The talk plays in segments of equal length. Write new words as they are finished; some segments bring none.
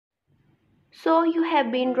So you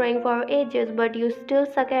have been drawing for ages but you still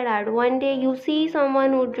suck at art. One day you see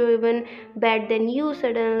someone who drew even better than you.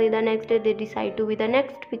 Suddenly the next day they decide to be the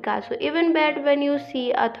next Picasso. Even bad when you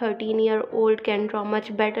see a 13-year-old can draw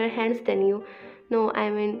much better hands than you. No,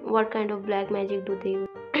 I mean, what kind of black magic do they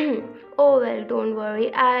use? Oh well, don't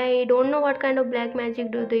worry. I don't know what kind of black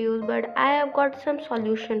magic do they use, but I have got some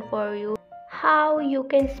solution for you. How you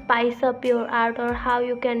can spice up your art, or how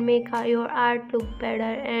you can make your art look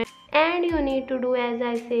better, and you need to do as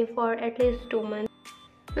I say for at least 2 months.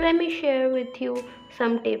 Let me share with you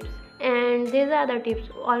some tips. And these are the tips.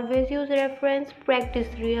 Always use reference, practice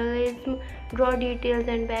realism, draw details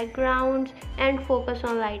and backgrounds, and focus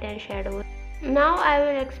on light and shadows. Now I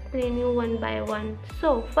will explain you one by one.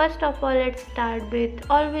 So first of all, let's start with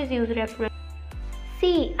always use reference.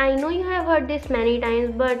 See, I know you have heard this many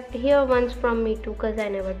times, but here once from me too, cause I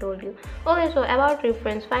never told you. Okay, so about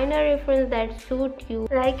reference, find a reference that suits you.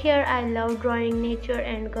 Like here, I love drawing nature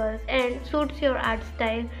and girls, and suits your art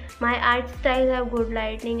style. My art style have good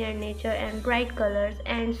lighting and nature and bright colors,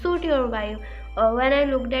 and suit your vibe. When I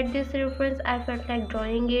looked at this reference, I felt like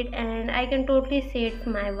drawing it, and I can totally say it's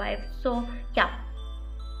my vibe. So yeah.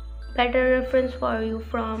 Better reference for you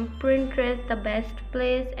from Pinterest, the best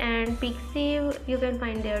place, and Pixiv you can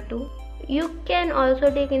find there too. You can also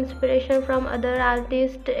take inspiration from other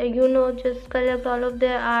artists, just collect all of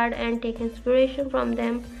their art and take inspiration from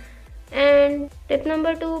them. And tip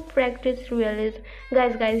number 2, practice realism.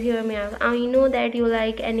 Guys, hear me out. I know that you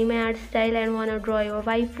like anime art style and wanna draw your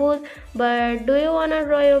waifus, but do you wanna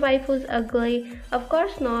draw your waifus ugly? Of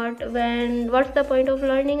course not. What's the point of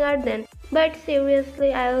learning art then? But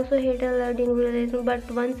seriously, I also hated learning realism, but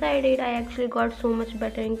once I did, I actually got so much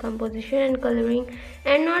better in composition and coloring.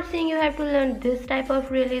 And not saying you have to learn this type of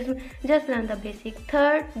realism, just learn the basic.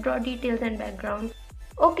 Third, draw details and backgrounds.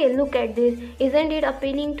 Okay, look at this. Isn't it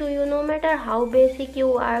appealing to you? No matter how basic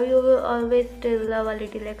you are, you will always still love a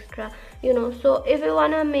little extra. So if you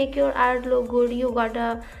wanna make your art look good, you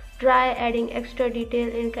gotta try adding extra detail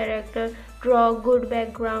in character, draw good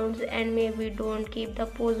backgrounds, and maybe don't keep the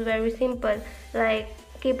pose very simple. Like,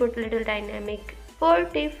 keep it little dynamic.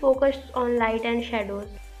 Fourth tip, focus on light and shadows.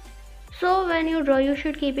 So when you draw, you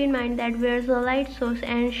should keep in mind that where's the light source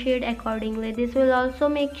and shade accordingly. This will also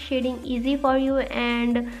make shading easy for you,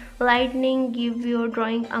 and lightning give your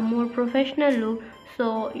drawing a more professional look.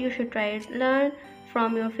 So you should try it. Learn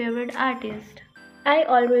from your favorite artist. I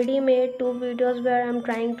already made 2 videos where I'm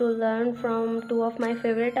trying to learn from 2 of my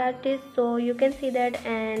favorite artists, so you can see that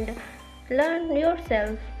and learn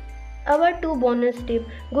yourself. Our 2 bonus tip,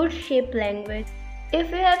 good shape language.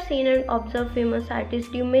 If you have seen and observed famous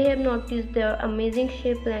artists, you may have noticed their amazing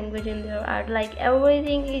shape language in their art. Like,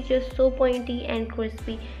 everything is just so pointy and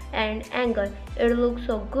crispy and angled. It looks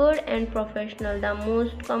so good and professional. The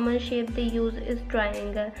most common shape they use is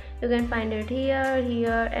triangle. You can find it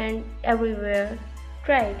here, and everywhere.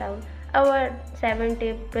 Try it out. Our 7th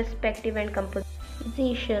tip, perspective and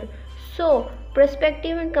composition. So,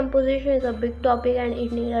 perspective and composition is a big topic and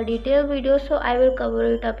it needs a detailed video, so I will cover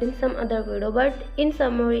it up in some other video. But in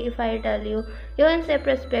summary, if I tell you, you can say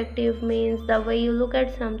perspective means the way you look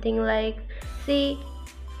at something. Like, see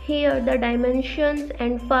here, the dimensions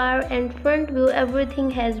and far and front view, everything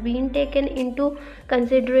has been taken into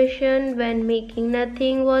consideration when making.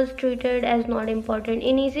 Nothing was treated as not important.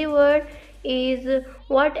 In easy word is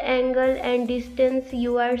what angle and distance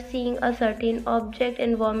you are seeing a certain object,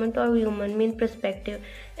 environment or human, mean perspective.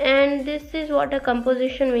 And this is what a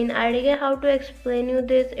composition mean. I don't know how to explain you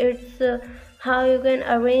this. It's how you can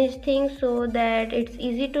arrange things so that it's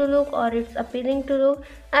easy to look or it's appealing to look.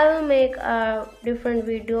 I will make a different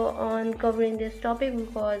video on covering this topic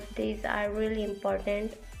because these are really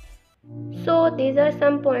important. So these are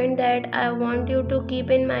some points that I want you to keep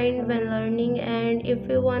in mind when learning, and if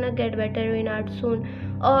you wanna get better in art soon,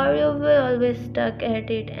 or you will always stuck at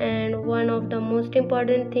it. And one of the most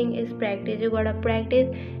important thing is practice. You gotta practice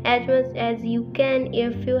as much as you can.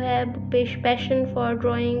 If you have passion for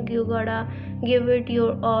drawing, you gotta give it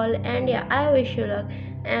your all. And yeah, I wish you luck.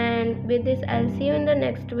 And with this, I'll see you in the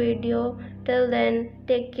next video. Till then,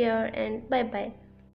 take care and bye bye.